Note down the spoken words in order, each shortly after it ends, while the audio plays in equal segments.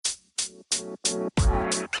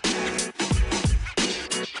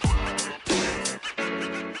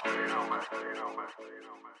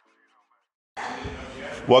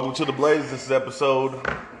Welcome to the Blaze. This is episode.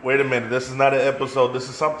 Wait a minute. This is not an episode. This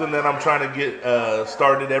is something that I'm trying to get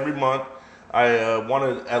started every month. I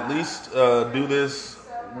want to at least do this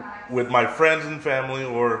with my friends and family,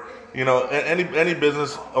 or any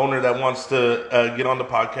business owner that wants to get on the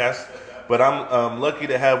podcast. But I'm lucky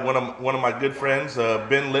to have one of my good friends,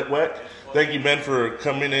 Ben Litwack. Thank you, Ben, for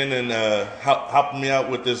coming in and helping me out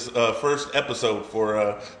with this first episode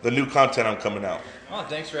for the new content I'm coming out. Oh,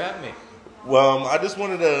 thanks for having me. Well, I just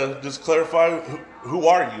wanted to clarify, who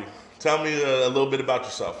are you? Tell me a little bit about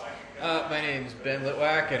yourself. My name's Ben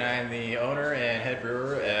Litwack, and I'm the owner and head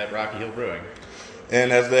brewer at Rocky Hill Brewing.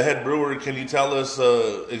 And as the head brewer, can you tell us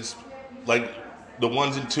like the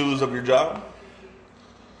ones and twos of your job?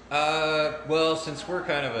 Well, since we're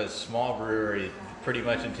kind of a small brewery, it pretty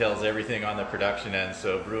much entails everything on the production end.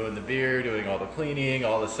 So brewing the beer, doing all the cleaning,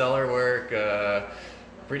 all the cellar work,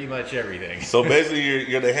 pretty much everything. So basically,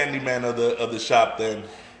 you're the handyman of the shop then.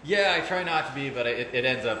 Yeah, I try not to be, but it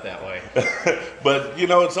ends up that way. But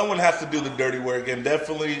someone has to do the dirty work, and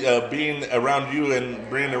definitely being around you and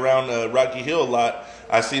being around Rocky Hill a lot,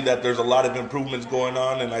 I see that there's a lot of improvements going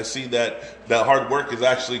on, and I see that the hard work is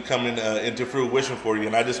actually coming into fruition for you.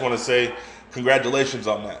 And I just want to say congratulations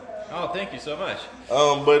on that. Oh, thank you so much.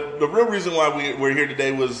 But the real reason why we're here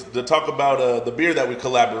today was to talk about the beer that we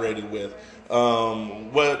collaborated with.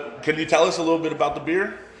 What can you tell us a little bit about the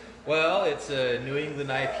beer? Well, it's a New England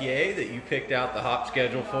IPA that you picked out the hop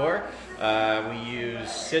schedule for. We use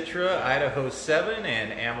Citra, Idaho 7,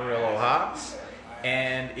 and Amarillo hops,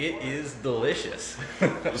 and it is delicious.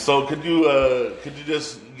 So could you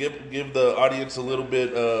just give the audience a little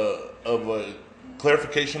bit of a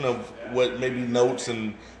clarification of what maybe notes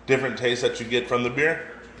and different tastes that you get from the beer?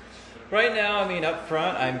 Right now, up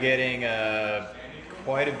front, I'm getting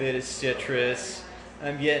quite a bit of citrus.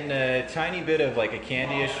 I'm getting a tiny bit of like a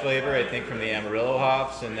candy-ish flavor, I think, from the Amarillo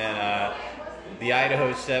hops, and then the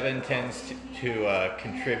Idaho 7 tends to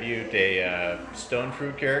contribute a stone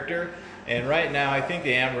fruit character. And right now, I think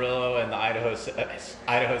the Amarillo and the Idaho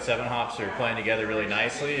 7 hops are playing together really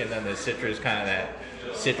nicely, and then the citrus, kind of that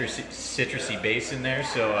citrusy base in there.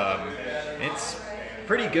 So it's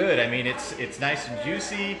pretty good. It's nice and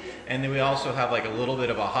juicy, and then we also have like a little bit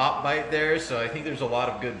of a hop bite there. So I think there's a lot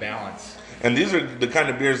of good balance. And these are the kind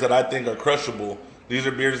of beers that I think are crushable. These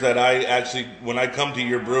are beers that I actually, when I come to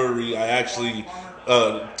your brewery, I actually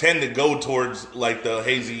tend to go towards like the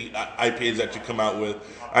hazy IPAs that you come out with.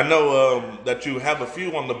 I know that you have a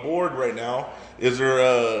few on the board right now. Is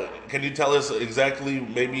there? Can you tell us exactly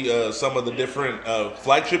maybe some of the different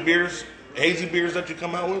flagship beers, hazy beers that you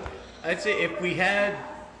come out with? I'd say if we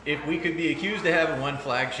could be accused of having one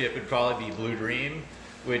flagship, it'd probably be Blue Dream,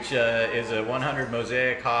 which is a 100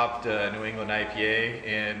 Mosaic hopped New England IPA,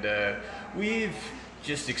 and we've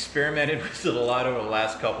just experimented with it a lot over the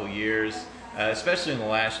last couple years, especially in the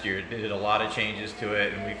last year. Did a lot of changes to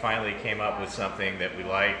it, and we finally came up with something that we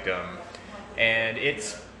liked, and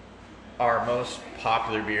it's our most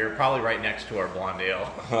popular beer, probably right next to our blonde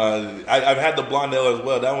ale. I've had the blonde ale as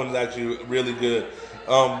well. That one's actually really good.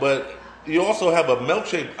 But you also have a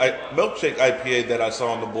milkshake IPA that I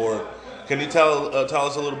saw on the board. Can you tell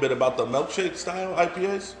us a little bit about the milkshake style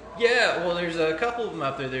IPAs? Yeah, well, there's a couple of them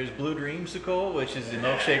out there. There's Blue Dreamsicle, which is the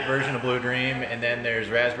milkshake version of Blue Dream, and then there's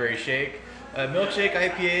Raspberry Shake. Milkshake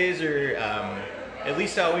IPAs are, at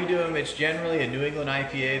least how we do them, it's generally a New England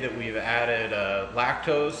IPA that we've added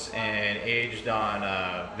lactose and aged on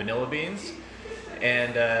vanilla beans.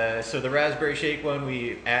 And so the Raspberry Shake one,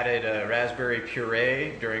 we added raspberry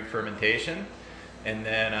puree during fermentation, and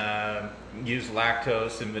then used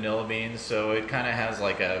lactose and vanilla beans. So it kind of has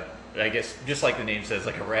like I guess just like the name says,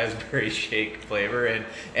 like a raspberry shake flavor,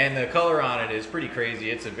 and the color on it is pretty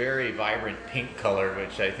crazy. It's a very vibrant pink color,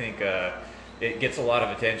 which I think it gets a lot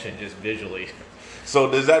of attention just visually.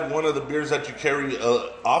 So is that one of the beers that you carry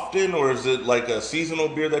often, or is it like a seasonal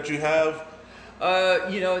beer that you have?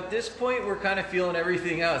 At this point, we're kind of feeling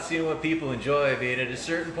everything out, seeing what people enjoy. At a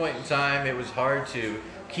certain point in time, it was hard to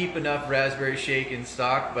keep enough raspberry shake in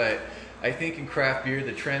stock, but I think in craft beer,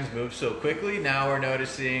 the trends move so quickly. Now we're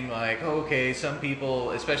noticing okay, some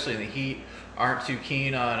people, especially in the heat, aren't too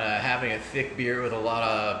keen on having a thick beer with a lot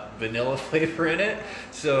of vanilla flavor in it.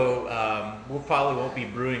 So we probably won't be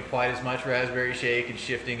brewing quite as much raspberry shake and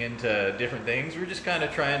shifting into different things. We're just kind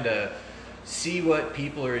of trying to see what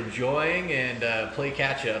people are enjoying and play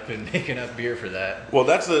catch up and make enough beer for that. Well,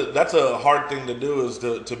 that's a hard thing to do, is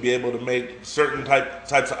to be able to make certain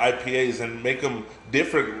types of IPAs and make them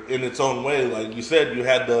different in its own way. Like you said, you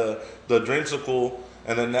had the dreamsicle,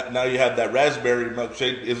 and then now you have that raspberry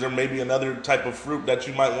milkshake. Is there maybe another type of fruit that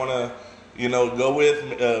you might want to, go with?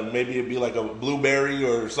 Maybe it'd be like a blueberry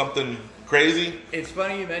or something crazy. It's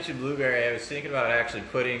funny you mentioned blueberry. I was thinking about actually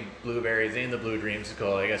putting blueberries in the blue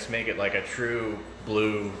dreamsicle. I guess make it like a true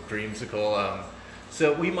blue dreamsicle.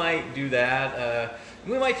 So we might do that.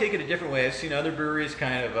 We might take it a different way. I've seen other breweries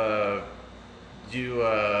kind of do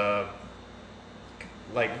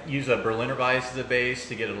like use a Berliner Weiss as a base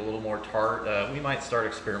to get it a little more tart. We might start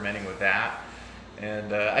experimenting with that.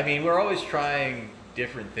 And I mean, we're always trying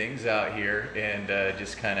different things out here, and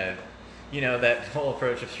just kind of, that whole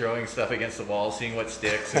approach of throwing stuff against the wall, seeing what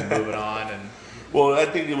sticks and moving on. And well, I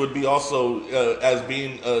think it would be also, as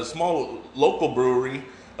being a small local brewery,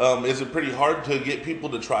 is it pretty hard to get people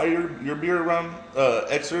to try your beer around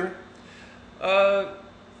Exeter?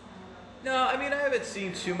 No, I mean, I haven't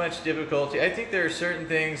seen too much difficulty. I think there are certain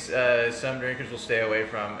things some drinkers will stay away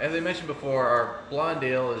from. As I mentioned before, our blonde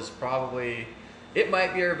ale is probably, it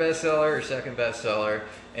might be our best seller or second best seller.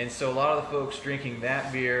 And so a lot of the folks drinking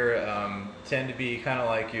that beer tend to be kind of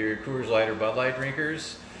like your Coors Light or Bud Light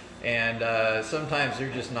drinkers. And sometimes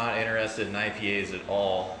they're just not interested in IPAs at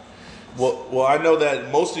all. Well, I know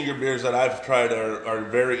that most of your beers that I've tried are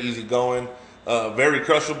very easygoing, very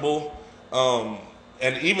crushable.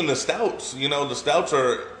 And even the stouts, the stouts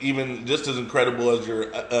are even just as incredible as your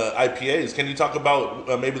IPAs. Can you talk about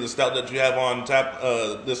maybe the stout that you have on tap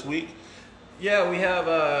this week? Yeah, we have,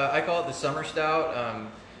 I call it the summer stout.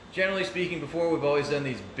 Generally speaking, before we've always done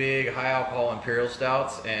these big high alcohol imperial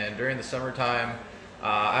stouts, and during the summertime,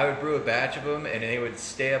 I would brew a batch of them, and they would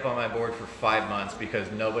stay up on my board for 5 months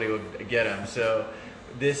because nobody would get them. So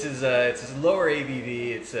this is it's a lower ABV.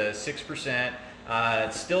 It's 6%.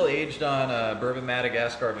 It's still aged on bourbon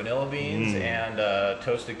Madagascar vanilla beans and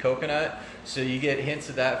toasted coconut, so you get hints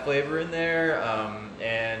of that flavor in there,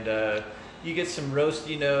 and you get some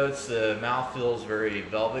roasty notes. The mouth feels very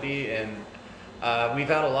velvety, and we've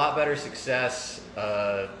had a lot better success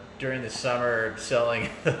during the summer selling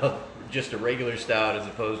just a regular stout as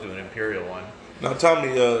opposed to an imperial one. Now tell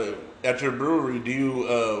me, at your brewery, do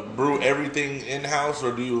you brew everything in-house,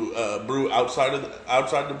 or do you brew outside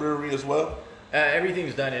the brewery as well?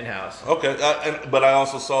 Everything's done in-house. Okay, but I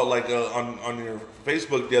also saw on your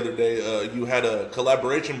Facebook the other day, you had a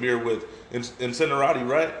collaboration beer with Incinerati,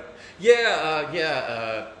 right?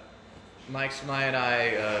 Yeah. Mike Smythe and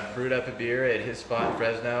I brewed up a beer at his spot in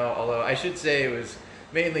Fresno. Although I should say it was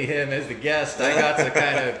mainly him as the guest. I got to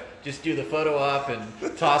kind of just do the photo op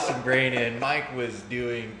and toss some grain in. Mike was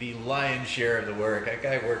doing the lion's share of the work. That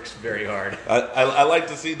guy works very hard. I like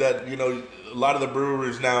to see that, a lot of the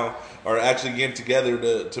brewers now are actually getting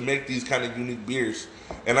together to make these kind of unique beers.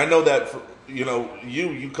 And I know that,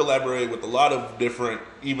 you collaborate with a lot of different,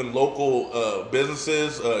 even local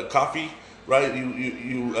businesses, coffee, right?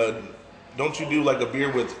 You don't you do like a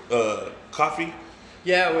beer with coffee?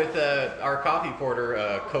 Yeah, with our coffee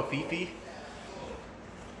porter, Kofifi.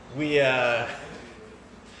 We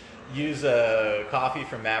use coffee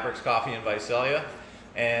from Maverick's Coffee in Visalia,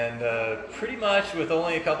 and pretty much with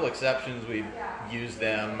only a couple exceptions, we've used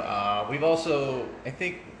them. We've also, I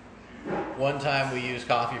think, one time we used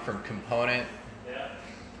coffee from Component,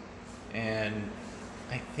 and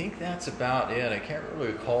I think that's about it. I can't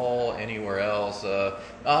really recall anywhere else.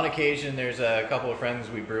 On occasion, there's a couple of friends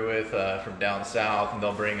we brew with from down south, and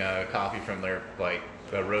they'll bring coffee from their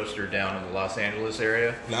a roaster down in the Los Angeles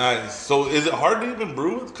area. Nice. So is it hard to even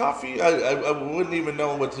brew with coffee? I wouldn't even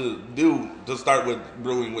know what to do to start with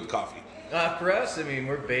brewing with coffee. For us, I mean,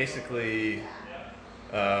 we're basically,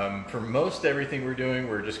 for most everything we're doing,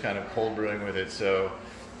 we're just kind of cold brewing with it. So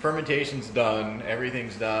fermentation's done,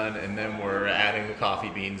 everything's done, and then we're adding the coffee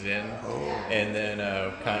beans in, and then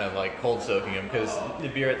kind of like cold soaking them, because the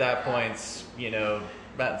beer at that point's,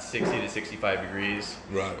 about 60 to 65 degrees.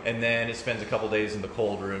 Right. And then it spends a couple days in the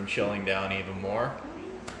cold room chilling down even more.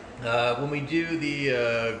 When we do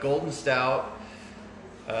the golden stout,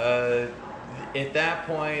 at that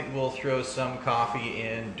point we'll throw some coffee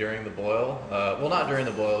in during the boil. Well, not during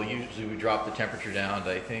the boil. Usually we drop the temperature down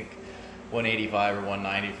to, I think, 185 or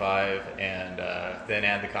 195, and then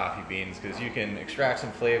add the coffee beans, because you can extract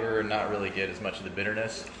some flavor and not really get as much of the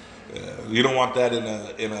bitterness. You don't want that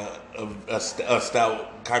in a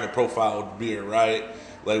stout kind of profiled beer, right?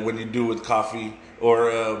 Like when you do with coffee,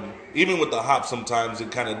 or even with the hops. Sometimes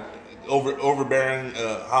it kind of overbearing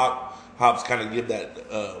hops kind of give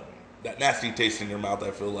that nasty taste in your mouth,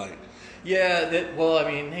 I feel like. Yeah, well,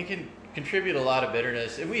 I mean, they can contribute a lot of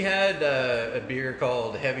bitterness. And we had a beer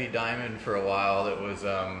called Heavy Diamond for a while that was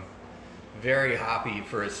very hoppy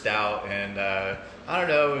for a stout, and I don't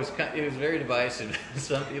know, it was very divisive.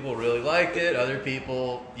 Some people really liked it. Other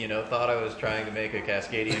people, thought I was trying to make a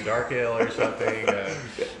Cascadian dark ale or something.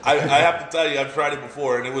 I have to tell you, I've tried it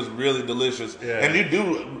before, and it was really delicious. Yeah. And you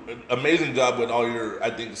do an amazing job with all your, I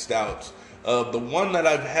think, stouts. The one that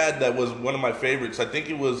I've had that was one of my favorites, I think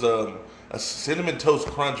it was a Cinnamon Toast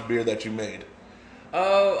Crunch beer that you made.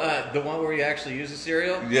 Oh, the one where you actually use the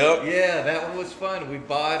cereal? Yep. Yeah, that one was fun. We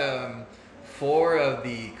bought 4 of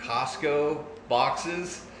the Costco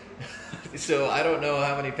boxes. So I don't know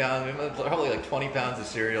how many pounds, probably like 20 pounds of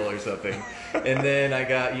cereal or something. And then I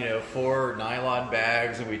got, 4 nylon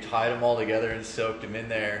bags, and we tied them all together and soaked them in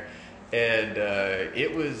there. And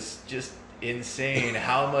it was just insane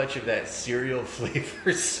how much of that cereal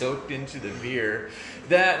flavor soaked into the beer.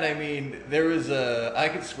 That, and I mean, there was I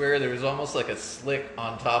could swear there was almost like a slick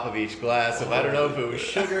on top of each glass. So I don't know if it was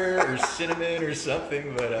sugar or cinnamon or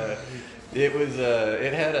something, but it was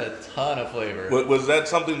it had a ton of flavor. Was that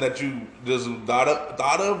something that you just thought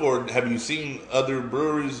of, or have you seen other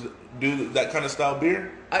breweries do that kind of style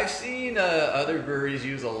beer? I've seen other breweries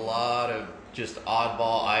use a lot of just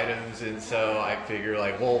oddball items, and so I figure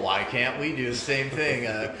like, well, why can't we do the same thing?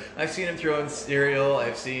 I've seen them throw in cereal.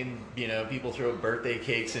 I've seen people throw birthday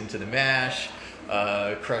cakes into the mash,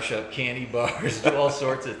 crush up candy bars, do all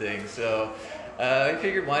sorts of things. So I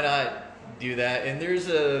figured, why not do that? And there's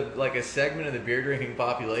a segment of the beer drinking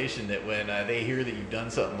population that when they hear that you've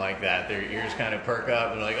done something like that, their ears kind of perk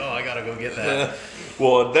up and like, oh, I gotta go get that.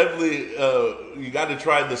 Well, definitely, you got to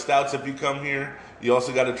try the stouts if you come here. You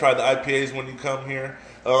also got to try the IPAs when you come here.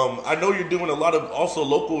 I know you're doing a lot of also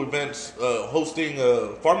local events, hosting a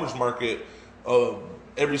farmers market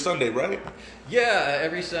every Sunday, right? Yeah,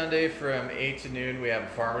 every Sunday from 8 to noon we have a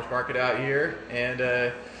farmers market out here,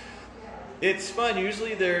 and it's fun.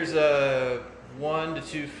 Usually there's 1 to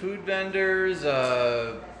 2 food vendors.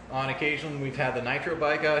 On occasion we've had the Nitro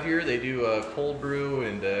Bike out here. They do cold brew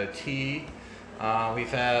and tea. We've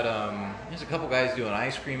had there's a couple guys doing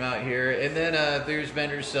ice cream out here, and then there's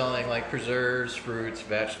vendors selling like preserves, fruits,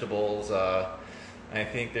 vegetables. I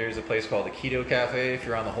think there's a place called the Keto Cafe. If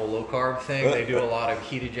you're on the whole low carb thing, they do a lot of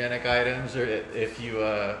ketogenic items, or if you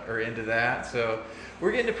are into that. So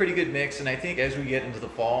we're getting a pretty good mix, and I think as we get into the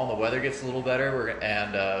fall and the weather gets a little better,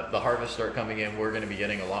 and the harvests start coming in, we're going to be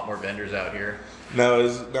getting a lot more vendors out here. Now,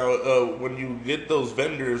 when you get those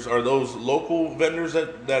vendors, are those local vendors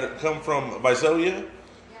that come from Visalia?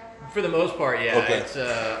 For the most part, yeah. Okay. It's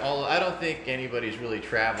I don't think anybody's really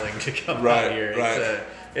traveling to come Right, out here. right.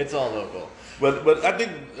 It's all local. But I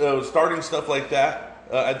think starting stuff like that,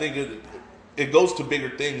 I think it goes to bigger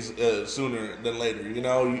things sooner than later. You're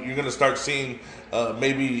going to start seeing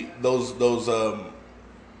maybe those.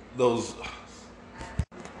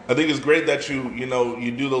 I think it's great that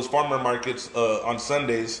you do those farmer markets on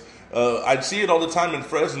Sundays. I see it all the time in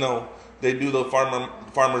Fresno. They do the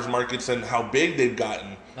farmers markets and how big they've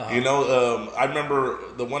gotten. Uh-huh. I remember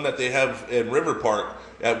the one that they have in River Park.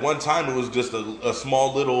 At one time, it was just a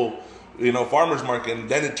small little farmers market, and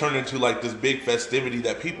then it turned into like this big festivity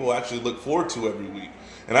that people actually look forward to every week.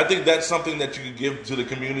 And I think that's something that you could give to the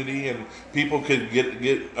community, and people could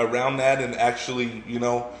get around that and actually,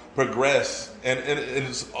 progress. And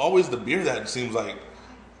it's always the beer that it seems like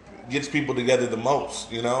gets people together the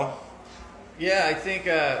most, Yeah, I think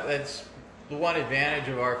that's the one advantage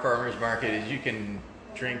of our farmers market is you can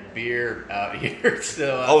drink beer out here.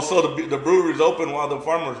 So so the brewery's open while the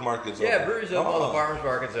farmers market's open. Yeah, brewery's open while the farmers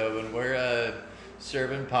market's open. We're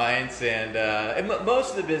serving pints, and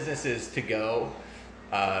most of the business is to go.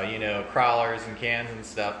 Crawlers and cans and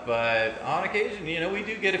stuff. But on occasion, we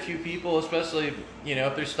do get a few people, especially,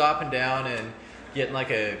 if they're stopping down and getting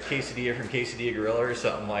like a quesadilla from Quesadilla Gorilla or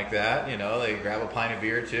something like that. They grab a pint of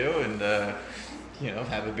beer too, and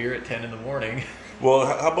have a beer at 10 in the morning. Well,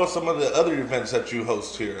 how about some of the other events that you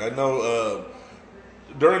host here? I know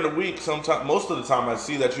during the week, most of the time, I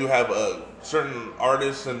see that you have certain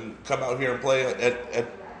artists and come out here and play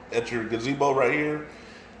at your gazebo right here.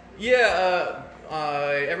 Yeah.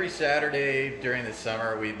 Every Saturday during the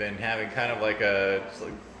summer, we've been having kind of like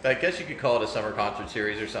I guess you could call it a summer concert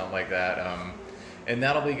series or something like that. And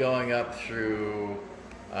that'll be going up through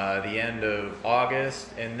the end of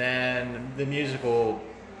August. And then the musical,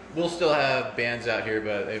 we'll still have bands out here,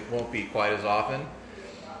 but it won't be quite as often.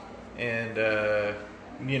 And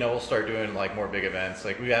we'll start doing like more big events.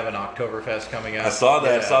 Like we have an Oktoberfest coming up. I saw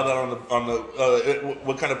that. Yeah. I saw that on the.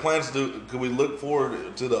 What kind of plans could we look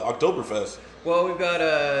forward to the Oktoberfest? Well, we've got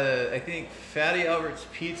I think Fatty Albert's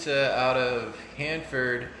Pizza out of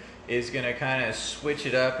Hanford is going to kind of switch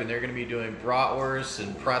it up, and they're going to be doing bratwursts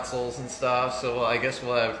and pretzels and stuff. So I guess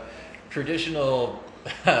we'll have traditional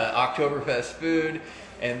Oktoberfest food,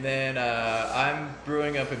 and then I'm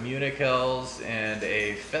brewing up a Munich Hells and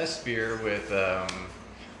a Fest beer with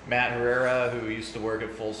Matt Herrera, who used to work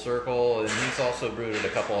at Full Circle, and he's also brewed at a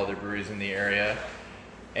couple other breweries in the area.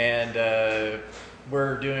 And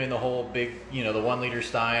we're doing the whole big, the 1 liter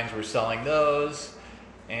steins. We're selling those.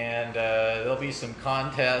 And there'll be some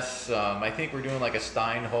contests. I think we're doing like a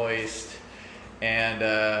Stein hoist. And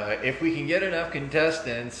if we can get enough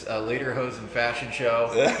contestants, a lederhosen fashion show,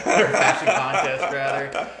 or fashion contest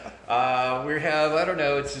rather. We have, I don't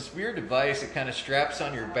know, it's this weird device that kind of straps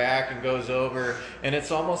on your back and goes over. And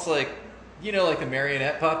it's almost like, like the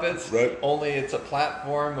marionette puppets. Right. Only it's a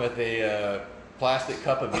platform with a plastic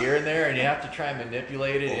cup of beer in there, and you have to try and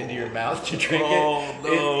manipulate it into your mouth to drink it.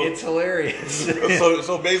 No. It's hilarious.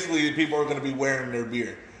 So basically, people are going to be wearing their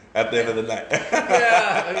beer at the end of the night.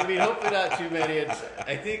 Yeah, I mean, hopefully not too many.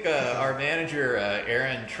 I think our manager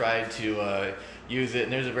Aaron tried to use it,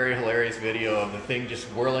 and there's a very hilarious video of the thing just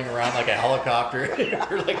whirling around like a helicopter.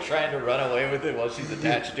 We're like trying to run away with it while she's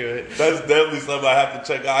attached to it. That's definitely something I have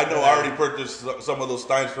to check out. I know I already purchased some of those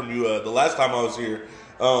steins from you the last time I was here.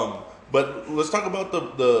 But let's talk about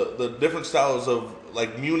the different styles of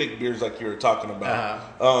like Munich beers, like you were talking about.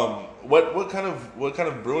 What kind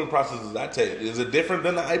of brewing process does that take? Is it different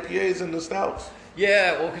than the IPAs and the stouts?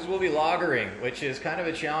 Yeah, well, because we'll be lagering, which is kind of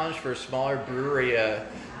a challenge for a smaller brewery.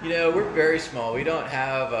 We're very small. We don't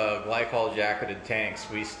have glycol jacketed tanks.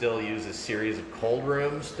 We still use a series of cold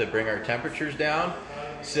rooms to bring our temperatures down.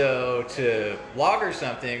 So to lager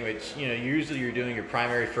something, which usually you're doing your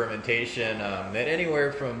primary fermentation at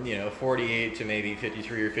anywhere from 48 to maybe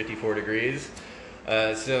 53 or 54 degrees.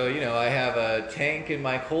 So I have a tank in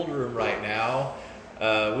my cold room right now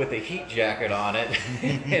with a heat jacket on it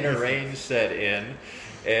and a range set in,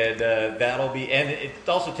 and that'll be. And it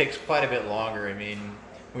also takes quite a bit longer. I mean,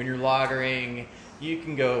 when you're lagering, you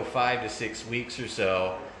can go 5 to 6 weeks or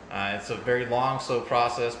so. It's a very long, slow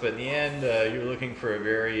process, but in the end, you're looking for a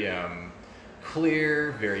very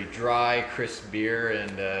clear, very dry, crisp beer,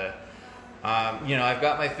 and I've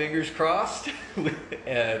got my fingers crossed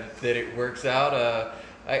that it works out.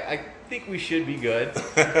 I think we should be good.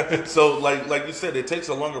 So, like you said, it takes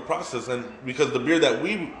a longer process, and because the beer that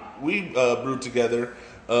we brewed together,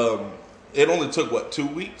 it only took 2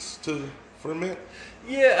 weeks to ferment.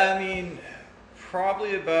 Yeah, I mean,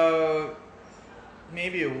 probably about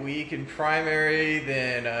maybe a week in primary,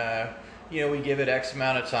 then we give it X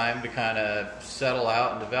amount of time to kind of settle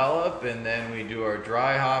out and develop, and then we do our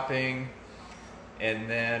dry hopping, and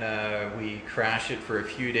then we crash it for a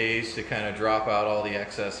few days to kind of drop out all the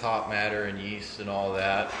excess hop matter and yeast and all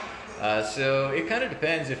that. So it kind of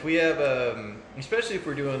depends. If we have, especially if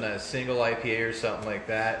we're doing a single IPA or something like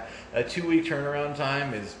that, a 2-week turnaround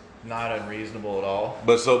time is not unreasonable at all.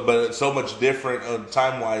 But it's so much different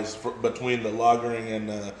time-wise between the lagering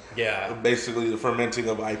and basically the fermenting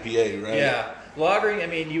of IPA, right? Yeah, lagering. I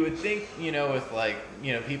mean, you would think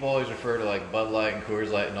with people always refer to like Bud Light and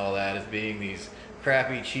Coors Light and all that as being these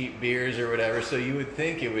crappy cheap beers or whatever. So you would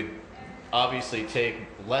think it would obviously take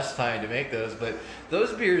less time to make those, but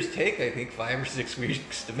those beers take I think 5 or 6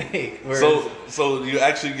 weeks to make. Whereas, so you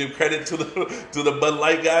actually give credit to the Bud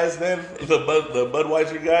Light guys then, the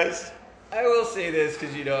Budweiser guys? I will say this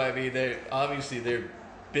because they're obviously their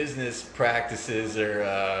business practices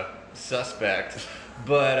are suspect,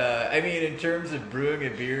 but I mean in terms of brewing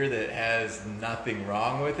a beer that has nothing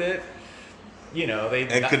wrong with it.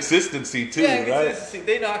 Consistency too, yeah, right? Consistency.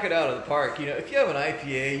 They knock it out of the park. If you have an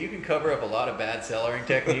IPA, you can cover up a lot of bad cellaring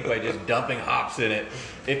technique by just dumping hops in it.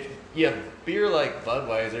 If you have beer like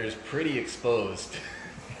Budweiser is pretty exposed.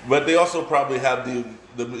 But they also probably have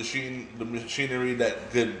the machinery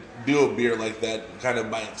that could do a beer like that kind of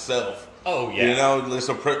by itself. Oh yeah. It's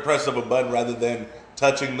a press of a button rather than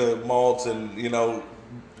touching the malts and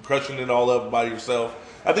crushing it all up by yourself.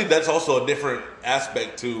 I think that's also a different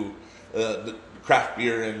aspect to the craft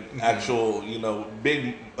beer and actual,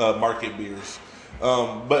 big market beers.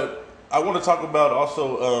 But I want to talk about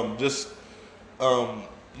also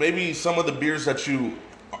maybe some of the beers that you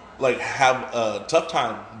have a tough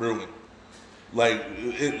time brewing, like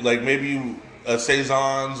maybe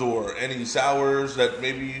saisons or any sours that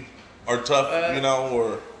maybe are tough,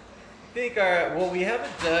 or. I think we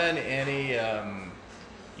haven't done any,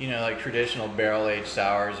 like traditional barrel aged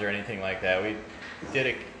sours or anything like that. did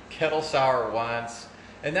a kettle sour once,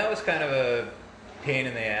 and that was kind of a pain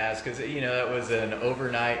in the ass because it was an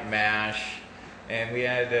overnight mash, and we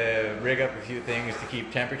had to rig up a few things to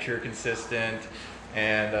keep temperature consistent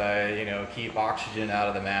and keep oxygen out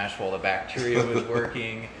of the mash while the bacteria was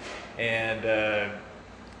working, and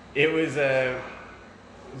it was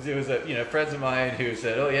friends of mine who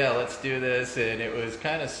said, "Oh yeah, let's do this," and it was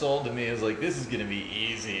kind of sold to me as like, this is gonna be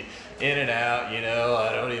easy, in and out.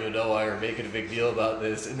 I don't even know why we're making a big deal about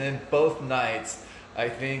this. And then both nights, I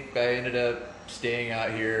think I ended up staying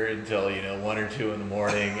out here until 1 or 2 in the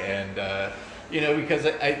morning, and because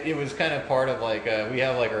it was kind of part of like we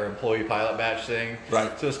have like our employee pilot batch thing,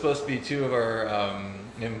 right? So it's supposed to be 2 of our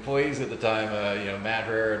employees at the time, Matt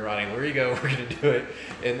Herrera and Ronnie Lurigo, were going to do it,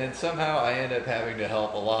 and then somehow I end up having to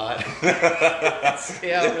help a lot,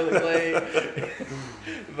 stay out really late.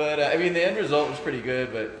 But the end result was pretty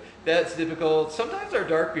good, but that's difficult. Sometimes our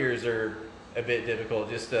dark beers are a bit difficult.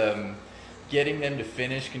 Just getting them to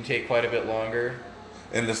finish can take quite a bit longer.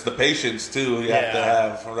 And it's the patience too you have to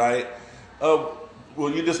have, right? Well,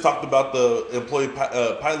 you just talked about the employee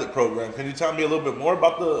pilot program. Can you tell me a little bit more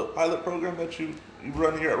about the pilot program that you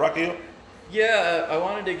run here at Rocky Hill? Yeah, I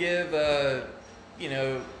wanted to give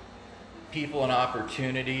people an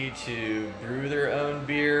opportunity to brew their own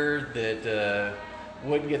beer that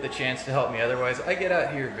wouldn't get the chance to help me otherwise. I get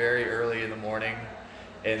out here very early in the morning,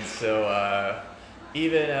 and so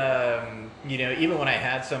even when I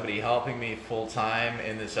had somebody helping me full time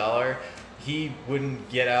in the cellar, he wouldn't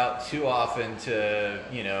get out too often to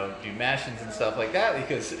do mashings and stuff like that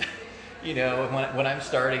because when I'm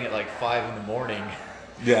starting at like 5 in the morning.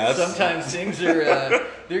 Yeah, sometimes things are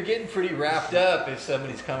they're getting pretty wrapped up if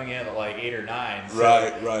somebody's coming in at like 8 or 9. So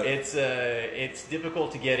right. It's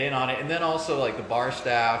difficult to get in on it, and then also like the bar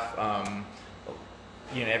staff,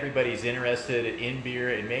 everybody's interested in beer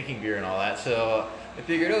and making beer and all that. So I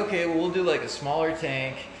figured, okay, well, we'll do like a smaller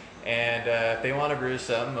tank, and if they want to brew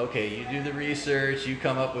something, okay, you do the research, you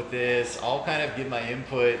come up with this. I'll kind of give my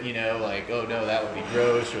input, like, oh no, that would be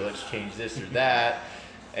gross, or let's change this or that,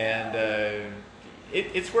 and.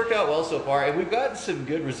 It's worked out well so far, and we've gotten some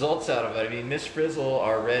good results out of it. Miss Frizzle,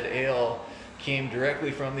 our red ale, came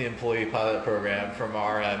directly from the employee pilot program from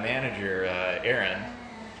our manager, Aaron,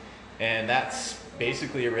 and that's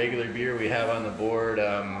basically a regular beer we have on the board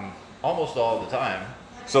almost all the time.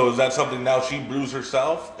 So is that something now she brews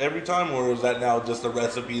herself every time, or is that now just a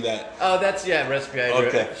recipe that... Oh, that's, recipe I drew.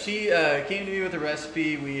 Okay. She came to me with a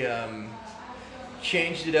recipe. We...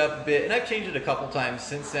 changed it up a bit, and I've changed it a couple times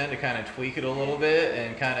since then to kind of tweak it a little bit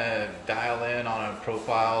and kind of dial in on a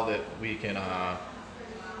profile that we can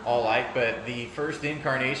all like. But the first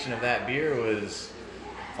incarnation of that beer was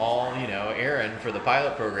all Aaron for the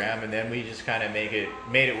pilot program, and then we just kind of made it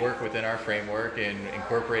work within our framework and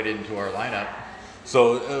incorporate it into our lineup.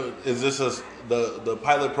 So is this the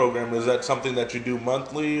pilot program? Is that something that you do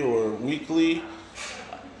monthly or weekly?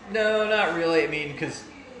 No, not really. Because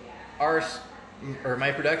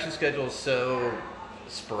my production schedule is so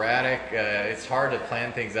sporadic. It's hard to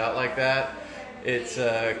plan things out like that. It's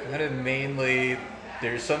kind of mainly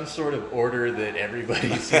there's some sort of order that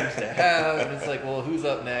everybody seems to have, and it's like, well, who's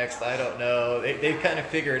up next? I don't know. They kind of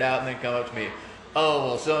figure it out and then come up to me. Oh,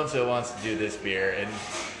 well, so and so wants to do this beer, and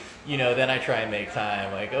then I try and make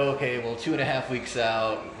time. Like, okay, well, 2.5 weeks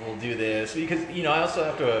out, we'll do this because I also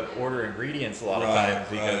have to order ingredients a lot of times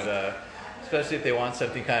because. Especially if they want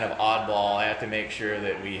something kind of oddball, I have to make sure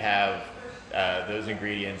that we have those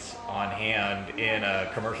ingredients on hand in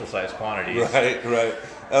commercial size quantities. Right.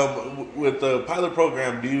 With the pilot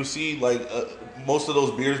program, do you see like most of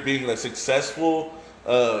those beers being successful,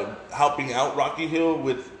 helping out Rocky Hill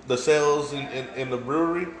with the sales in the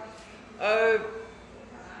brewery? Yeah,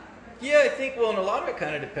 I think, and a lot of it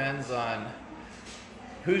kind of depends on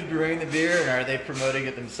who's brewing the beer and are they promoting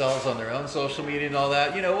it themselves on their own social media and all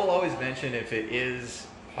that. We'll always mention if it is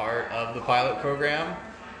part of the pilot program.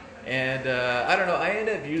 And I don't know, I end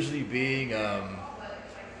up usually being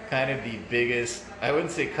kind of the biggest, I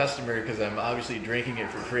wouldn't say customer because I'm obviously drinking it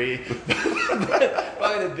for free, but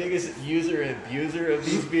probably the biggest user and abuser of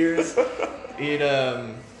these beers.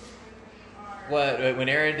 When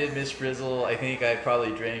Erin did Miss Frizzle, I think I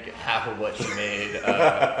probably drank half of what she made.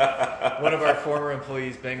 One of our former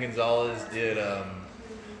employees, Ben Gonzalez, did a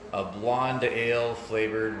blonde ale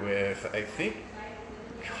flavored with, I think,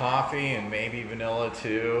 coffee and maybe vanilla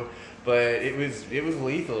too. But it was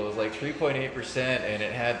lethal. It was like 3.8%, and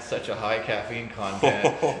it had such a high caffeine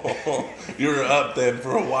content. You were up then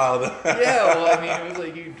for a while. Yeah, it was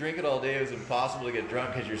like you drink it all day. It was impossible to get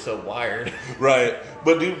drunk because you're so wired. Right,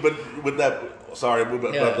 but with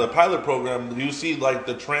the pilot program, do you see like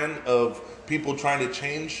the trend of people trying to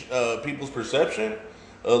change people's perception.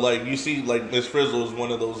 Like you see, like Miss Frizzle is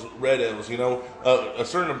one of those red ales. You know, a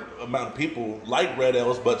certain amount of people like red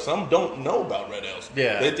ales, but some don't know about red ales.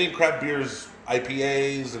 Yeah, they think craft beers,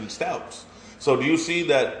 IPAs, and stouts. So do you see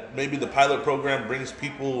that maybe the pilot program brings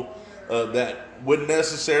people that wouldn't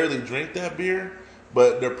necessarily drink that beer,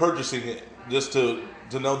 but they're purchasing it just to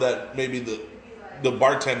know that maybe the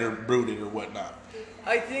bartender brewed it or whatnot?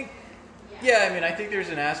 I think, yeah, I mean, I think there's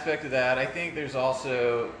an aspect of that. I think there's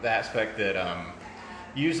also the aspect that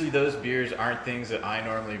usually those beers aren't things that I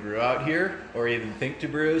normally brew out here or even think to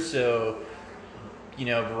brew. So, you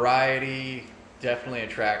know, variety definitely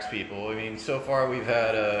attracts people. I mean, so far we've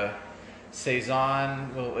had a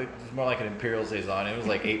Saison, well, it was more like an Imperial Saison. It was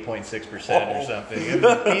like 8.6% or something. It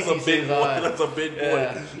was That's a big one. That's a big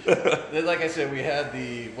one. Then, like I said, we had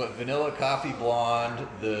the vanilla coffee blonde,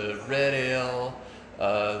 the red ale,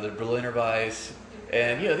 the Berliner Weiss,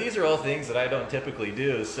 and you know these are all things that I don't typically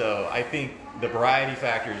do. So I think the variety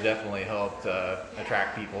factor definitely helped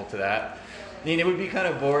attract people to that. I mean, it would be kind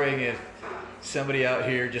of boring if somebody out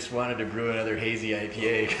here just wanted to brew another hazy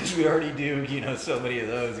IPA because we already do, you know, so many of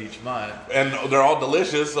those each month, and they're all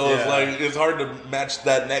delicious. So it's like it's hard to match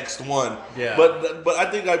that next one. Yeah. But I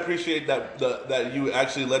think I appreciate that you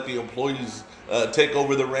actually let the employees take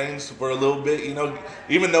over the reins for a little bit. You know,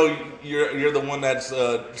 even though you're the one that's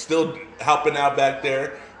still helping out back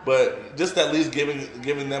there, but just at least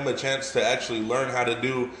giving them a chance to actually learn how to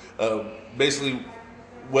do basically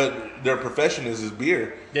what their profession is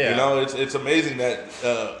beer. Yeah. You know, it's amazing that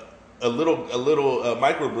a little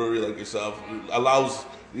microbrewery like yourself allows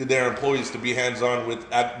their employees to be hands-on with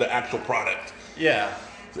the actual product. Yeah.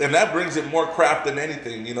 And that brings it more craft than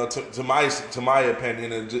anything, you know, to my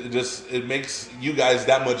opinion. And it makes you guys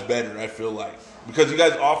that much better, I feel like, because you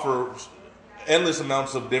guys offer endless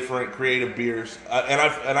amounts of different creative beers. And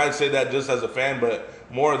I say that just as a fan, but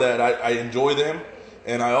more that I enjoy them.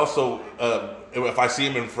 And I also, if I see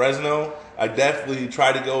them in Fresno, I definitely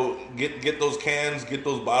try to go get those cans, get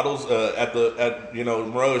those bottles at you know,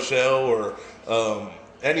 Moreau Shell or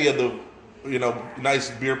any of the, you know, nice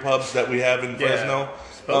beer pubs that we have in Fresno.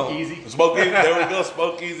 Spoke Easy. There we go,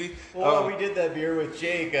 Spoke Easy. Well, we did that beer with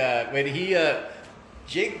Jake. When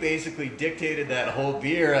Jake basically dictated that whole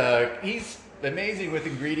beer. He's amazing with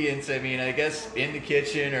ingredients. I mean, I guess in the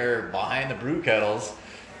kitchen or behind the brew kettles.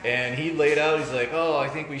 And he laid out, he's like, oh, I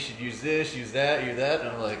think we should use this, use that, use that. And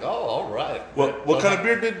I'm like, oh, all right. What kind of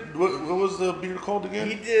beer what was the beer called again?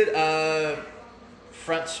 He did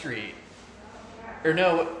Front Street. Or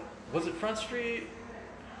no, was it Front Street?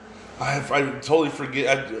 I totally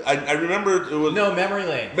forget. I remember it was... No, Memory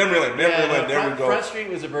Lane. Memory Lane, there we go. Front Street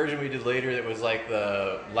was a version we did later that was like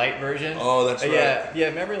the light version. Oh, that's right. Yeah,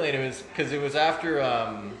 Memory Lane, it was, because it was after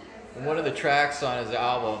one of the tracks on his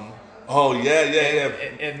album. Oh, yeah.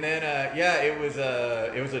 And then, it was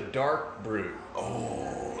a dark brew.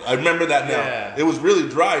 Oh, I remember that now. Yeah. It was really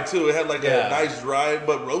dry, too. It had like a nice dry,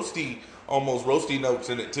 but almost roasty notes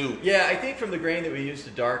in it, too. Yeah, I think from the grain that we used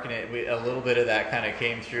to darken it, a little bit of that kind of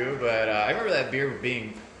came through. But I remember that beer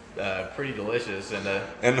being pretty delicious.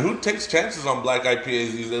 And who takes chances on black IPAs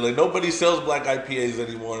these days? Like, nobody sells black IPAs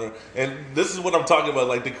anymore. And this is what I'm talking about.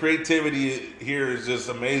 Like, the creativity here is just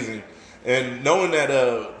amazing. And knowing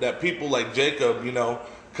that people like Jacob, you know,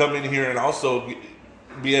 come in here and also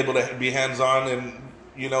be able to be hands-on and,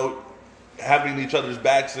 you know, having each other's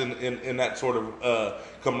backs in that sort of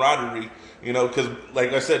camaraderie, you know, because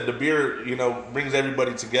like I said, the beer, you know, brings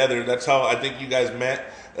everybody together. That's how I think you guys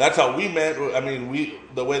met. That's how we met. I mean,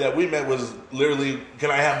 the way that we met was literally,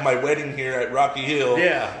 can I have my wedding here at Rocky Hill?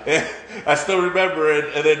 Yeah. And I still remember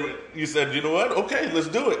it. And then you said, you know what? Okay, let's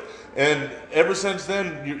do it. And ever since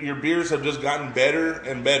then, your beers have just gotten better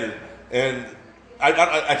and better. And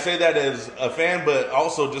I say that as a fan, but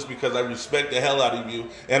also just because I respect the hell out of you.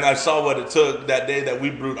 And I saw what it took that day that we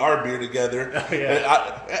brewed our beer together. Oh,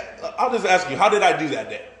 yeah. I'll just ask you, how did I do that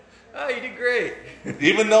day? Oh, you did great.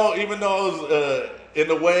 even though I was in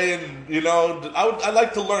the way, and you know, I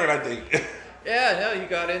like to learn, I think. Yeah, no, you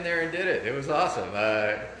got in there and did it. It was awesome.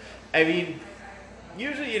 I mean,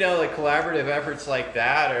 usually, you know, like collaborative efforts like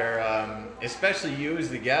that, or especially you as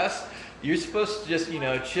the guest, you're supposed to just, you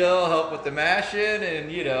know, chill, help with the mashing,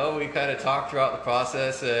 and, you know, we kind of talked throughout the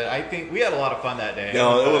process. I think we had a lot lot of fun that day.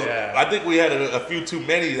 No, it was. Yeah. I think we had a few too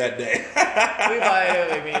many that day. We might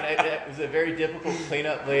have. I mean, it was a very difficult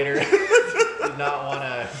cleanup later. Did not want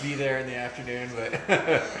to be there in the afternoon,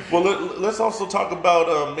 but. Well, let's also talk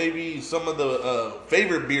about maybe some of the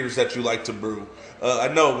favorite beers that you like to brew. I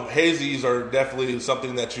know hazies are definitely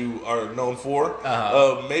something that you are known for.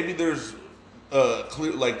 Uh-huh. Maybe there's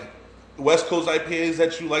clear, like West Coast IPAs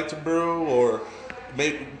that you like to brew, or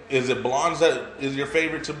maybe is it blondes that is your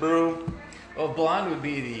favorite to brew? Well, blonde would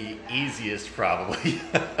be the easiest, probably.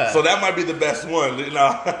 So that might be the best one.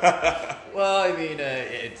 Well, I mean,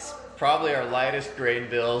 it's probably our lightest grain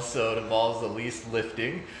bill, so it involves the least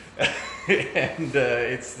lifting. And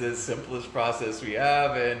it's the simplest process we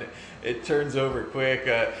have, and it turns over quick.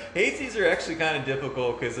 Hazies are actually kind of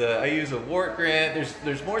difficult because I use a wort grant.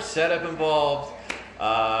 There's more setup involved.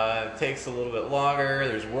 It takes a little bit longer.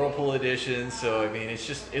 There's whirlpool editions, so I mean,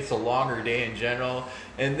 it's a longer day in general.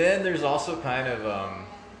 And then there's also kind of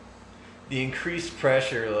the increased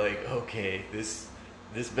pressure. Like, okay, this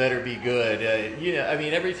better be good. You know, I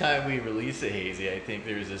mean, every time we release a hazy, I think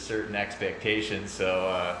there's a certain expectation.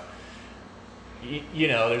 So, you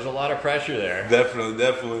know, there's a lot of pressure there.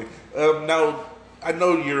 Definitely. Now, I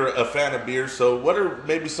know you're a fan of beer, so what are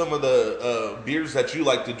maybe some of the beers that you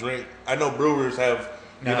like to drink? I know brewers have,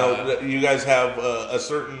 you guys have a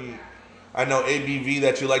certain, I know, ABV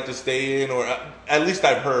that you like to stay in, or at least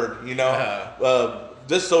I've heard,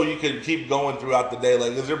 just so you can keep going throughout the day.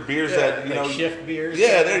 Like, is there beers that, like shift beers?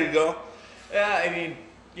 Yeah, there you go. Yeah, I mean,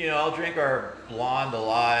 I'll drink our blonde a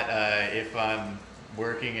lot if I'm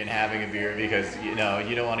working and having a beer because, you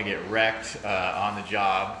don't want to get wrecked on the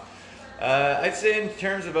job. I'd say in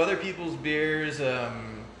terms of other people's beers,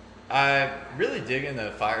 I'm really digging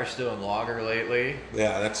the Firestone Lager lately.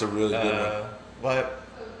 Yeah, that's a really good one. But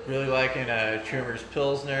really liking Trimmer's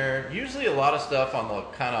Pilsner. Usually a lot of stuff on the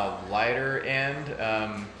kind of lighter end.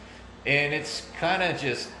 And it's kind of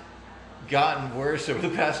just gotten worse over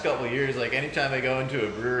the past couple of years. Like anytime I go into a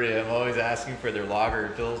brewery, I'm always asking for their lager or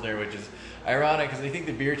Pilsner, which is ironic because I think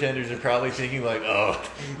the beer tenders are probably thinking like, oh,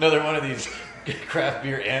 another one of these craft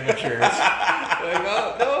beer amateurs. Like,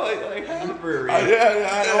 oh no, I have a brewery.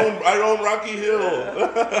 I own Rocky Hill.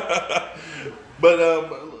 But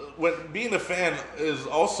when being a fan is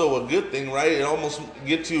also a good thing, right? It almost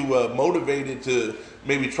gets you motivated to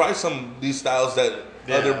maybe try some of these styles that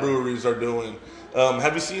other breweries are doing.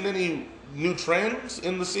 Have you seen any new trends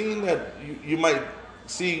in the scene that you might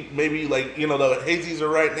see? Maybe like the hazies are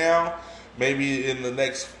right now. Maybe in the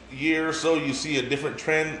next year or so, you see a different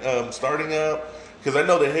trend starting up. Because I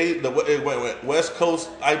know it went West Coast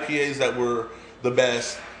IPAs that were the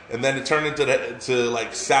best, and then it turned into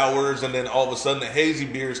like sours, and then all of a sudden the hazy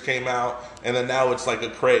beers came out, and then now it's like a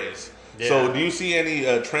craze. Yeah. So, do you see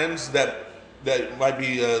any trends that might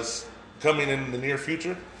be coming in the near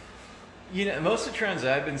future? Most of the trends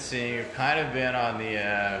I've been seeing have kind of been on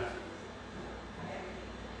the.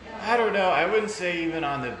 I don't know. I wouldn't say even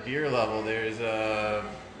on the beer level. There's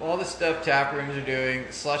all the stuff tap rooms are doing,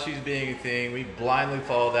 slushies being a thing. We blindly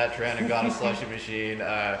followed that trend and got a slushy machine.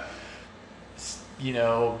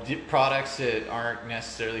 Products that aren't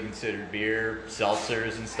necessarily considered beer,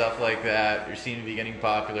 seltzers and stuff like that, they seem to be getting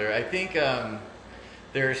popular. I think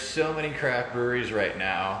there are so many craft breweries right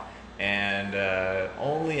now, and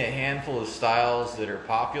only a handful of styles that are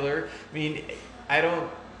popular. I mean,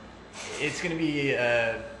 it's going to be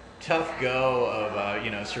tough go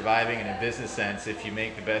of surviving in a business sense if you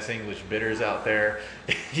make the best English bitters out there,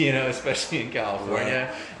 especially in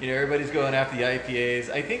California. Right. Everybody's going after the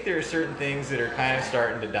IPAs. I think there are certain things that are kind of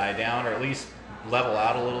starting to die down, or at least level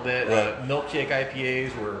out a little bit. Right. Milkshake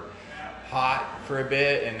IPAs were hot for a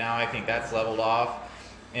bit, and now I think that's leveled off.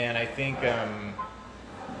 And I think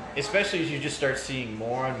especially as you just start seeing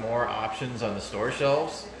more and more options on the store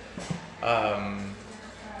shelves,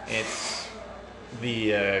 it's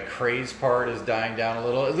the craze part is dying down a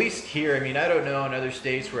little, at least here. I mean, I don't know in other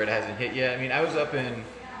states where it hasn't hit yet. I mean, I was up in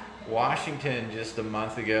Washington just a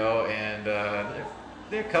month ago, and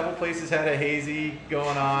there a couple places had a hazy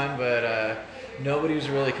going on, but nobody was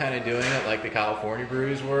really kind of doing it like the California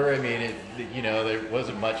brews were. I mean, there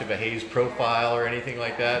wasn't much of a haze profile or anything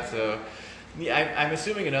like that. So I'm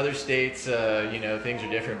assuming in other states, things are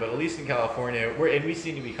different, but at least in California, we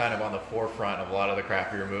seem to be kind of on the forefront of a lot of the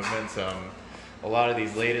craft beer movements. A lot of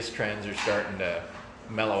these latest trends are starting to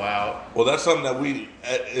mellow out. Well, that's something that we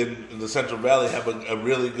in the Central Valley have a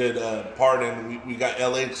really good part in. We got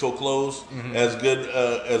LA so close, as good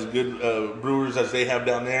brewers as they have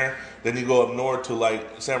down there. Then you go up north to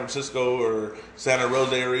like San Francisco or Santa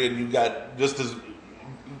Rosa area, and you got just as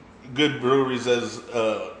good breweries as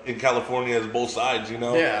in California as both sides.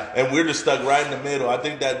 Yeah. And we're just stuck right in the middle. I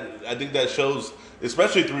think that shows,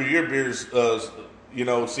 especially through your beers.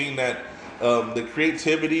 Seeing that. The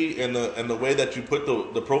creativity and the way that you put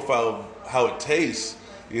the profile of how it tastes,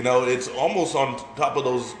 it's almost on top of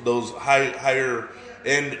those higher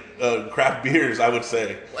and craft beers, I would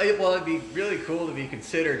say. Well, it'd be really cool to be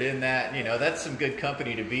considered in that. That's some good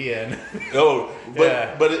company to be in. Oh,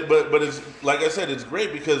 Yeah. but it's like I said, it's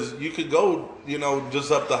great because you could go,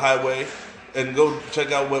 just up the highway and go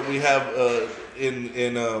check out what we have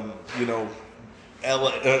in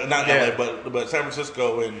LA, not Yeah. LA, but San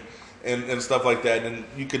Francisco and stuff like that. And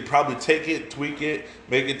you could probably take it, tweak it,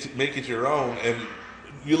 make it your own, and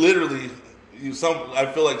you literally. I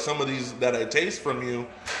feel like some of these that I taste from you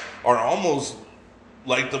are almost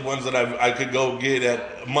like the ones that I could go get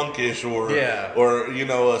at Monkish or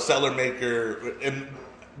a Cellar Maker, and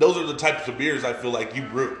those are the types of beers I feel like you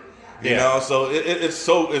brew. You know, so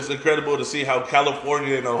it's incredible to see how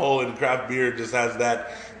California in a whole and craft beer just has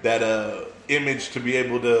that image to be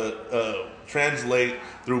able to translate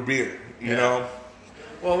through beer. You know.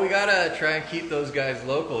 Well, we gotta try and keep those guys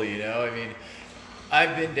local.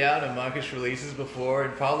 I've been down to Monkish releases before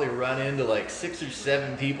and probably run into like 6 or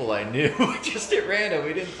 7 people I knew just at random.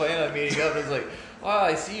 We didn't plan on meeting up. It's like, wow,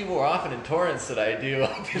 I see you more often in Torrance than I do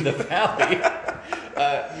up in the valley.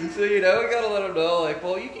 So we gotta let them know, like,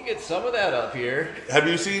 well, you can get some of that up here. Have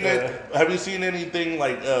you seen it? Have you seen anything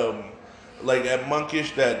like at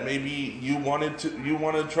Monkish that maybe you want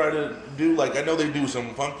to try to do? Like, I know they do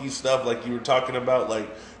some funky stuff, like you were talking about. Like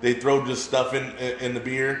they throw just stuff in the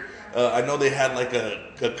beer. I know they had like a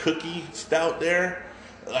cookie stout there.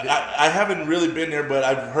 I haven't really been there, but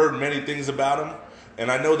I've heard many things about them, and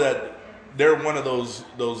I know that they're one of those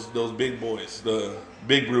big boys, the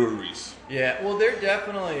big breweries. Yeah, well, they're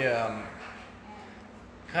definitely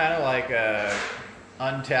kind of like a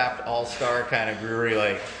untapped all-star kind of brewery.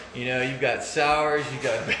 Like, you've got sours, you've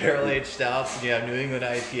got barrel-aged stouts, and you have New England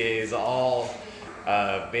IPAs, all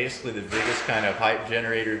basically the biggest kind of hype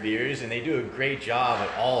generator beers, and they do a great job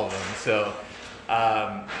at all of them. So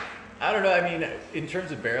I don't know. I mean, in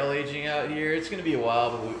terms of barrel aging out here, it's going to be a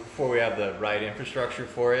while before we have the right infrastructure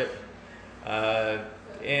for it. For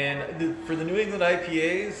the New England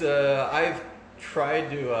IPAs, I've tried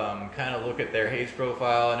to kind of look at their haze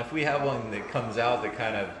profile, and if we have one that comes out that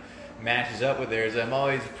kind of matches up with theirs, I'm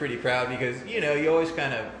always pretty proud because you always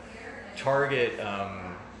kind of target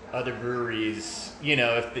other breweries.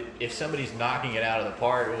 If somebody's knocking it out of the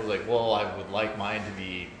park, it was like, well, I would like mine to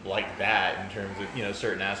be like that in terms of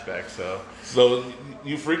certain aspects. So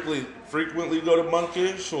you frequently go to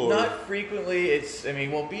Monkish, or not frequently?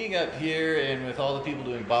 Being up here and with all the people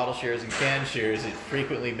doing bottle shares and can shares, it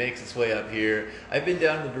frequently makes its way up here. I've been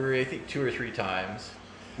down to the brewery, I think 2 or 3 times.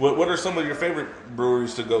 What are some of your favorite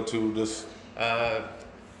breweries to go to?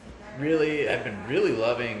 Really, I've been really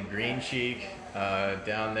loving Green Cheek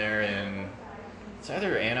down there it's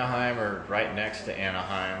either Anaheim or right next to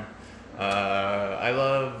Anaheim. I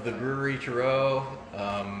love the Brewery Tureau,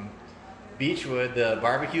 Beechwood, the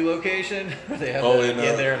barbecue location where they have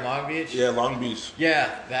there in Long Beach. Yeah, Long Beach. Yeah,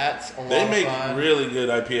 that's a lot of fun. They fun. make really good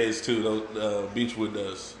IPAs too. Beechwood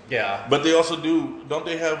does. Yeah, but they also do. Don't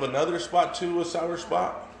they have another spot too? A sour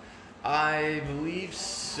spot? I believe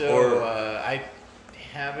so. I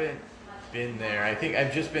haven't been there. I think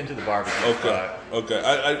I've just been to the barbecue spot. Okay.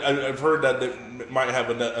 I've heard that they might have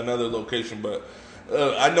another location, but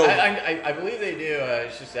I know. I believe they do.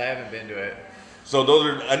 It's just I haven't been to it. So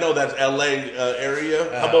I know that's LA area.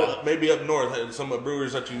 How about maybe up north? Some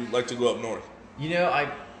brewers that you like to go up north?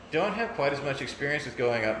 I don't have quite as much experience with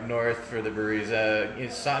going up north for the breweries.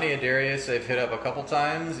 Sonny and Darius I've hit up a couple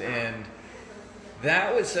times, and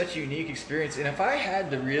that was such a unique experience. And if I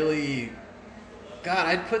had to really... God,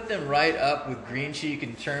 I'd put them right up with Green Cheek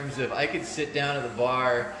in terms of I could sit down at the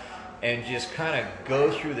bar and just kind of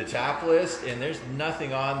go through the tap list, and there's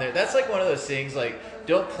nothing on there. That's like one of those things, like,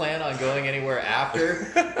 don't plan on going anywhere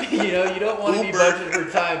after. You don't want to be budgeted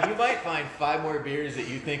for time. You might find 5 more beers that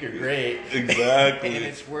you think are great. Exactly. And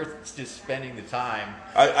it's worth just spending the time.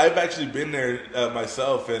 I've actually been there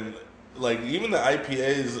myself, and like even the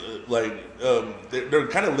IPAs, they're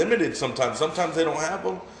kind of limited sometimes. Sometimes they don't have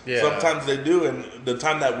them. Yeah. Sometimes they do. And the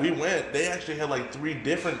time that we went, they actually had like 3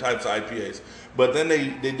 different types of IPAs. But then they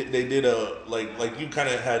did a like you kind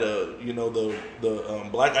of had a the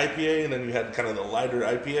black IPA, and then you had kind of the lighter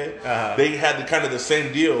IPA. Uh-huh. They had kind of the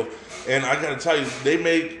same deal, and I gotta tell you, they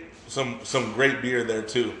make some great beer there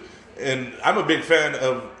too. And I'm a big fan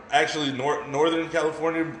of actually Northern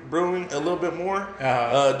California brewing a little bit more,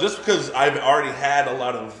 just because I've already had a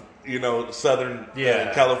lot of Southern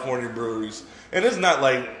California breweries, and it's not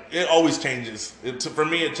like it always changes. For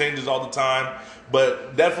me, it changes all the time.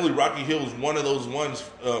 But definitely Rocky Hill is one of those ones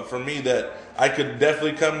for me that I could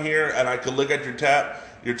definitely come here and I could look at your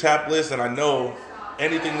tap list, and I know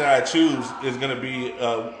anything that I choose is going to be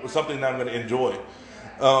something that I'm going to enjoy.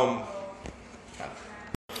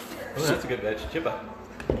 Well, that's a good batch of Chippa.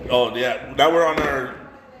 Oh yeah, now we're on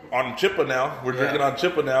Chippa now. We're drinking on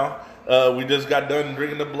Chippa now. We just got done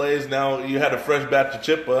drinking the Blaze. Now you had a fresh batch of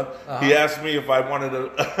Chippa. He asked me if I wanted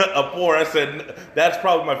a pour. I said that's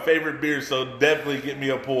probably my favorite beer, so definitely get me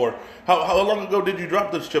a pour. How long ago did you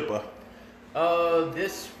drop this Chippa?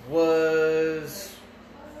 This was.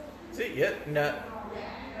 Is it yet? No.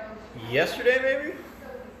 Yesterday, maybe.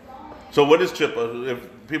 So what is Chippa? If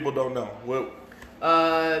people don't know, what?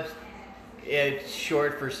 It's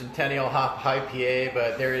short for Centennial Hop IPA,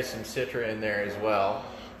 but there is some Citra in there as well.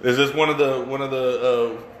 Is this one of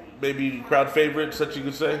the maybe crowd favorites that you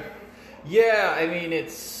could say? Yeah, I mean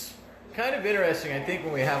it's kind of interesting. I think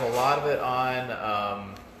when we have a lot of it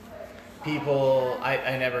on, people,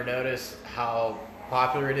 I never notice how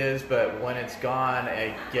popular it is, but when it's gone,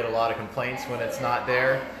 I get a lot of complaints when it's not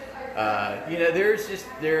there. There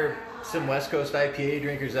are some West Coast IPA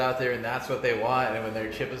drinkers out there, and that's what they want. And when their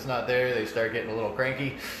Chippa's not there, they start getting a little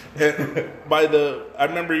cranky. And I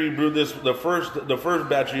remember you brewed this the first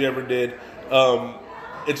batch you ever did.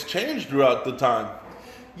 It's changed throughout the time.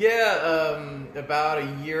 Yeah, about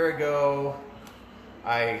a year ago,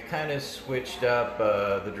 I kind of switched up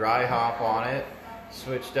the dry hop on it,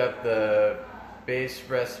 switched up the base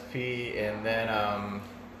recipe, and then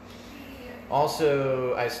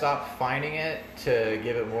also I stopped fining it to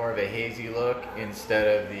give it more of a hazy look instead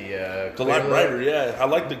of the It's a lot brighter, yeah. I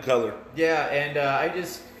like the color. Yeah, and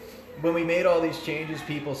when we made all these changes,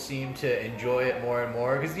 people seemed to enjoy it more and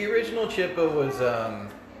more, because the original Chippa was,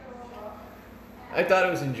 I thought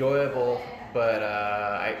it was enjoyable, but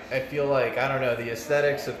I feel like, I don't know, the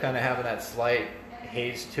aesthetics of kind of having that slight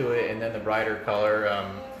haze to it and then the brighter color,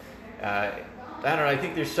 I don't know, I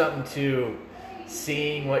think there's something to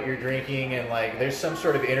seeing what you're drinking, and like there's some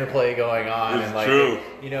sort of interplay going on. It's and like true.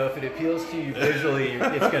 If it appeals to you visually,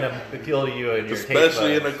 it's going to appeal to you in your especially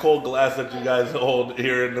taste in a cold glass that you guys hold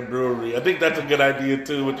here in the brewery. I think that's a good idea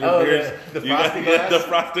too with your beers. The frosted glass? The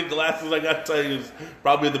frosted glasses, I got to tell you, is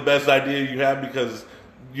probably the best idea you have, because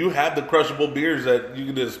you have the crushable beers that you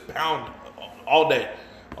can just pound all day.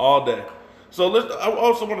 So I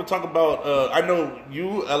also want to talk about, I know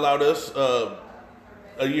you allowed us a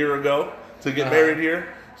year ago to get married here.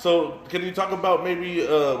 So can you talk about maybe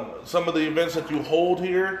some of the events that you hold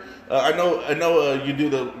here? I know you do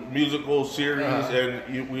the musical series,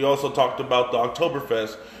 and we also talked about the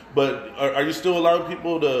Oktoberfest. But are you still allowing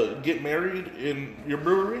people to get married in your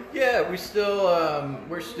brewery? Yeah, we're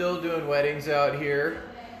still doing weddings out here,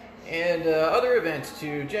 and other events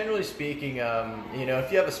too. Generally speaking,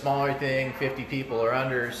 if you have a smaller thing, 50 people or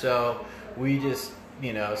under, so we just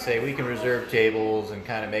say we can reserve tables and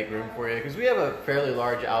kind of make room for you, because we have a fairly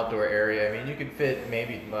large outdoor area. I mean, you could fit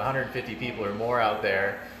maybe 150 people or more out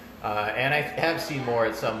there, and I have seen more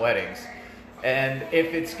at some weddings. And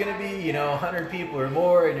if it's going to be 100 people or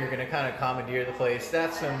more, and you're going to kind of commandeer the place,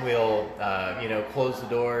 that's when we'll close the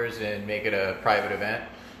doors and make it a private event.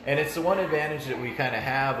 And it's the one advantage that we kind of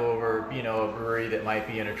have over a brewery that might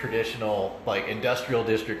be in a traditional like industrial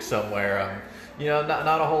district somewhere.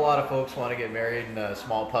 Not a whole lot of folks want to get married in a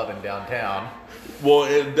small pub in downtown. Well,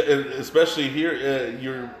 especially here,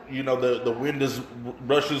 the wind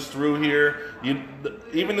rushes through here.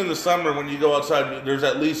 Even in the summer when you go outside, there's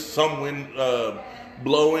at least some wind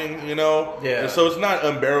blowing. Yeah. And so it's not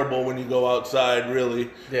unbearable when you go outside, really.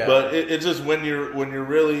 Yeah. But it's just when you're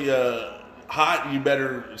really hot, you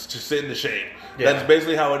better just sit in the shade. Yeah. That's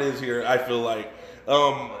basically how it is here, I feel like.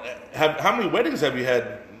 How many weddings have you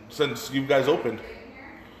had since you guys opened?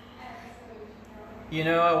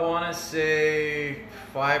 I want to say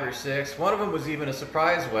 5 or 6. One of them was even a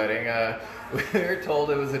surprise wedding. We were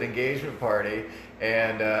told it was an engagement party,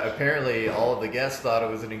 and apparently all of the guests thought it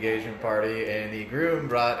was an engagement party, and the groom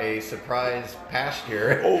brought a surprise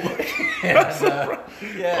pasture. Oh my God.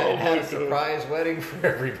 And had a surprise wedding for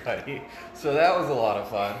everybody. So that was a lot of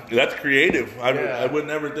fun. That's creative. I would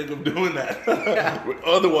never think of doing that. Yeah.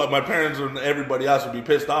 Otherwise, my parents and everybody else would be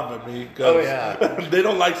pissed off at me, because they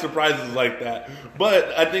don't like surprises like that.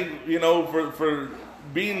 But I think for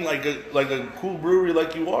being like a cool brewery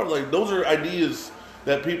like you are, like those are ideas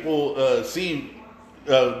that people see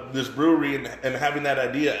this brewery and having that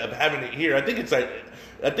idea of having it here. I think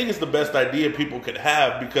it's the best idea people could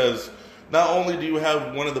have, because not only do you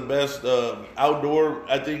have one of the best outdoor,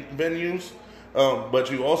 I think, venues, but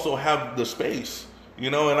you also have the space,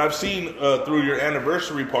 and I've seen through your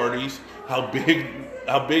anniversary parties how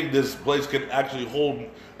big this place can actually hold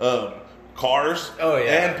cars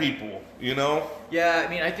and people, Yeah, I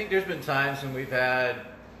mean, I think there's been times when we've had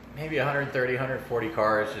maybe 130, 140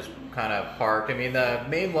 cars just kind of parked. I mean, the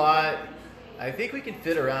main lot, I think we can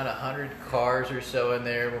fit around 100 cars or so in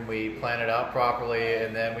there when we plan it out properly,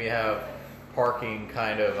 and then we have parking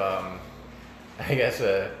kind of, I guess,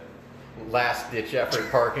 a last-ditch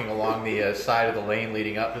effort parking along the side of the lane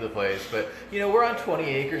leading up to the place. But, we're on 20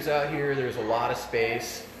 acres out here. There's a lot of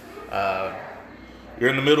space. You're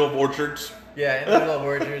in the middle of orchards. Yeah, in the middle of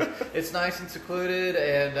orchards. It's nice and secluded,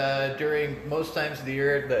 and during most times of the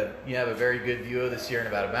year, you have a very good view of the Sierra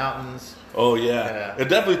Nevada mountains. Oh yeah, and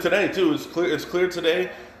definitely today too. It's clear. It's clear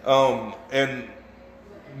today, and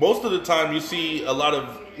most of the time you see a lot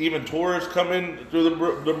of even tourists coming through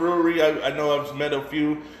the brewery. I know I've met a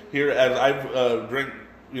few here as I've drank,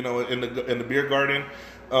 in the beer garden.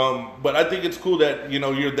 But I think it's cool that,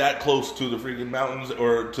 you're that close to the freaking mountains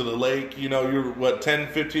or to the lake. You're 10,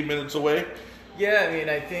 15 minutes away? Yeah, I mean,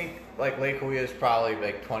 I think like Lake Hawaiian is probably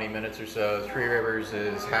like 20 minutes or so. Three Rivers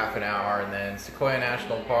is half an hour, and then Sequoia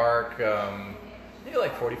National Park, maybe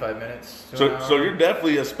like 45 minutes. So you're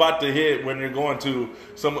definitely a spot to hit when you're going to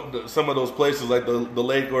some of those places like the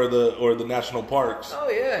lake or the national parks. Oh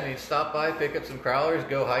yeah, I mean, stop by, pick up some crowlers,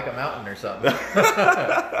 go hike a mountain or something.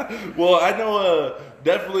 Well, I know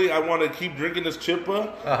definitely I want to keep drinking this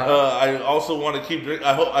chippa. I also want to keep drinking.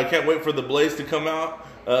 I can't wait for the blaze to come out.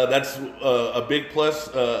 That's a big plus,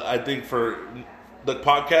 I think, for the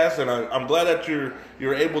podcast, and I'm glad that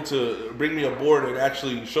you're able to bring me aboard and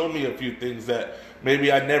actually show me a few things that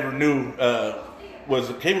maybe I never knew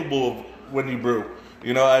was capable of when you brew.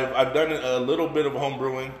 I've done a little bit of home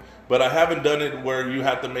brewing, but I haven't done it where you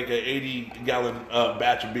have to make an 80-gallon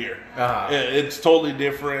batch of beer. It's totally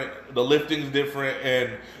different. The lifting's different,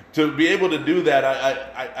 and to be able to do that,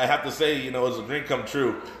 I have to say, it's a dream come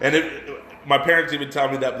true. And my parents even tell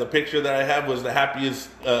me that the picture that I have was the happiest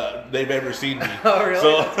they've ever seen me. Oh, really?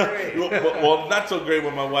 So, that's great. well, not so great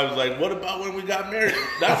when my wife was like, "What about when we got married?"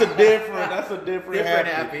 That's a different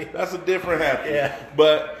happy. That's a different happy. Yeah.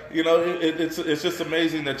 But it's just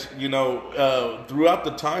amazing that throughout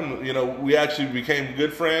the time we actually became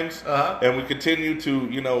good friends, and we continue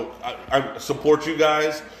to I support you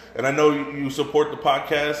guys, and I know you support the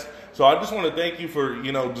podcast. So I just want to thank you for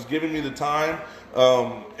just giving me the time.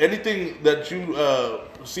 Anything that you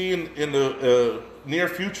see in the near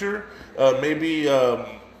future, maybe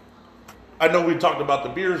I know we talked about the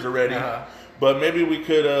beers already, but maybe we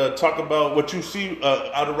could talk about what you see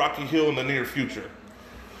out of Rocky Hill in the near future.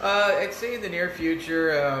 I'd say in the near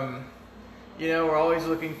future, we're always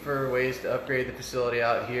looking for ways to upgrade the facility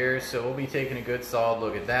out here, so we'll be taking a good solid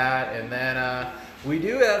look at that. And then we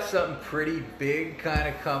do have something pretty big kind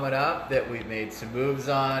of coming up that we've made some moves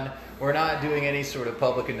on. We're not doing any sort of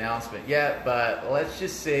public announcement yet, but let's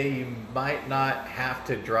just say you might not have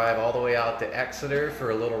to drive all the way out to Exeter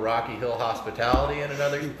for a little Rocky Hill hospitality in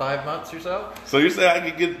another 5 months or so. So you say I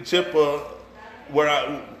could get chip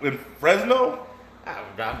in Fresno?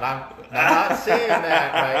 I'm not saying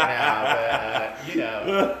that right now,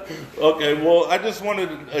 but Okay, well, I just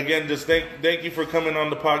wanted to, again, just thank you for coming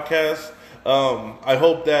on the podcast. I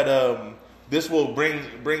hope that this will bring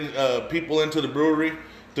people into the brewery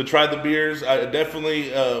to try the beers. I definitely,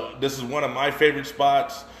 this is one of my favorite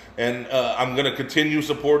spots, and I'm going to continue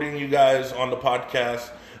supporting you guys on the podcast.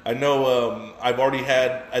 I know I've already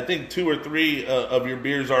had, I think, 2 or 3 of your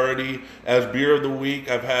beers already as beer of the week.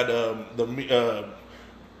 I've had the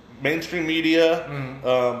mainstream media.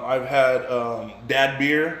 I've had Dad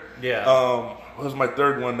Beer. Yeah. What was my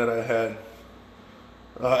third one that I had?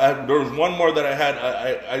 There was one more that I had.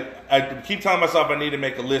 I keep telling myself I need to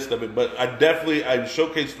make a list of it, but I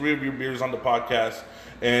showcased 3 of your beers on the podcast,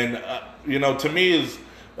 and to me is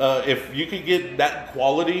if you could get that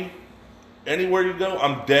quality anywhere you go,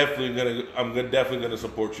 I'm definitely gonna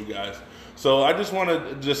support you guys. So I just want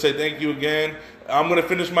to just say thank you again. I'm gonna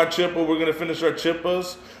finish my chippa. We're gonna finish our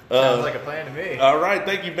chippas. Sounds like a plan to me. All right,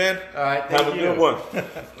 thank you, Ben. All right, thank you. Have a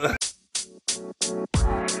good one.